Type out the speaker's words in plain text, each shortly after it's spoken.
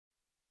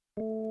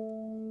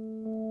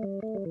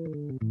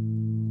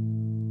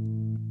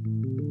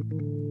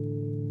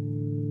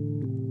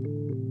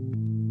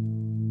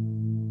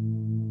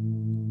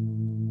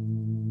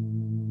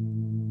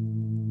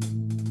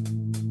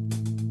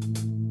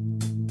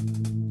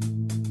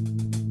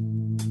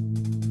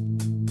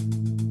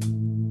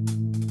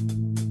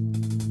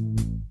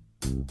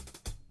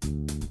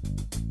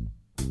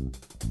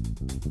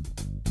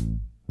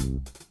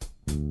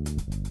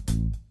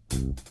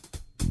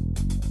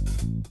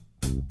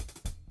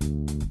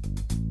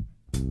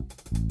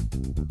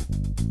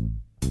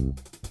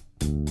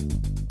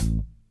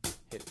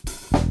Hit it.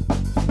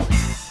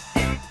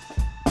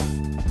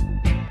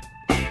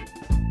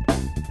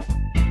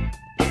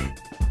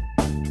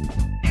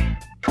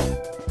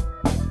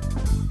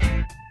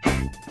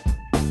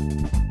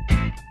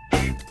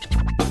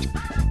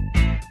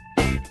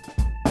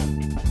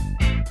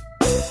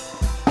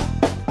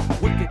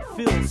 Wicked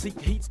feel, seek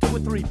heats to a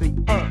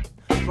 3-beat.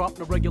 Drop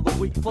the regular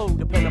weak flow,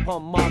 depend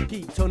upon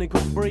marquee, Tony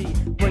Cook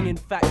breed, bringing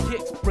fat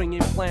kicks,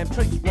 bringing flam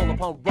tricks, roll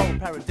upon roll,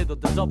 paradiddle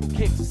the double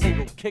kicks, a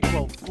single kick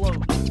roll flow.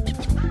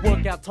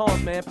 Work out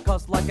times, man,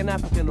 because like an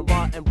African,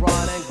 ride and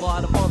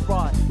glide upon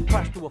ride,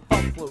 crash to a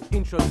funk flow,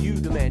 intro you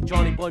demand,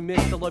 Johnny boy,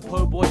 Mr.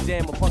 Low boy,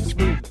 damn, I pluck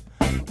smooth,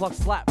 I pluck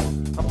slap,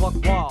 I pluck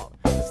wild,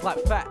 I slap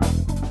fat.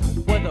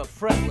 Whether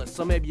fretless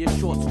or maybe a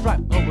short strap,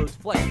 elbows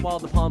flex while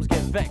the palms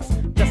get vexed.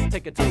 Just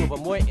take a two of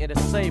them, waiting to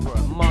savor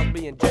it. Mark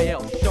B and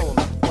JL, show them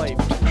the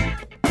flavor.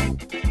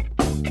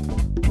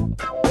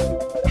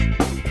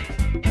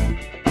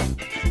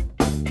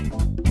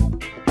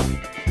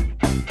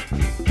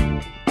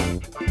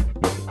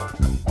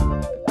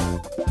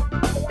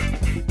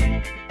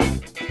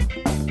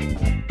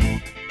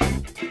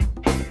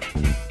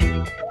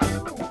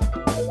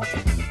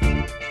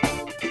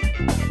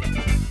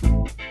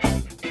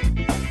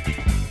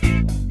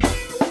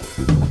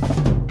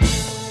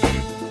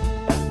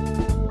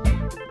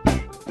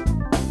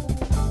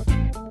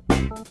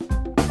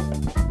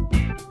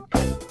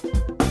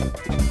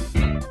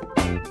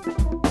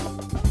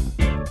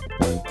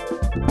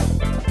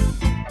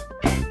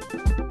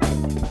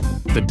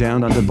 The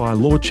Down Under by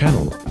Law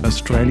channel,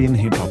 Australian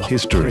hip hop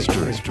history.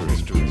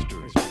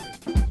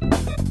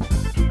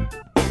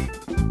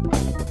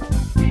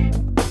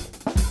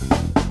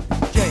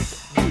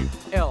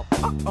 J-U-L.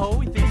 Uh-oh,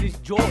 he thinks he's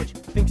George,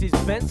 thinks he's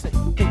Benson,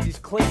 thinks he's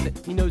Clinton,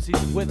 he knows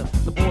he's with him.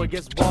 The boy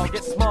gets wild,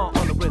 gets smart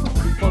on the rhythm.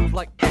 Flows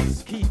like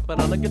X-Keith, but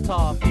on a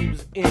guitar. He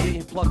was in it,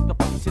 he plucked the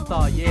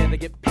sitar. Yeah, they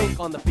get pink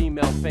on the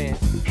female fans.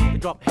 They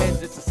drop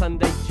heads, it's a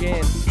Sunday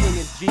jam.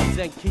 Swinging G's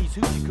and keys,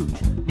 hoochie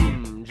cooch.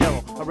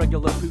 Jello, a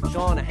regular pooch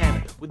on a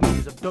hammock with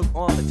meters of dope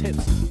on the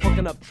tips,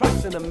 hooking up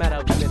tracks in a matter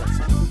of minutes.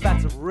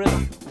 That's a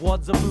rhythm,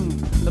 wads a boom.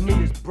 The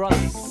meanest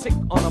brothers sick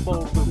on a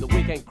bowl room. The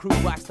weekend crew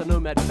wax the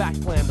nomad back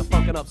clam, the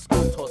funkin' up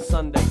school taught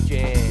Sunday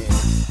jam.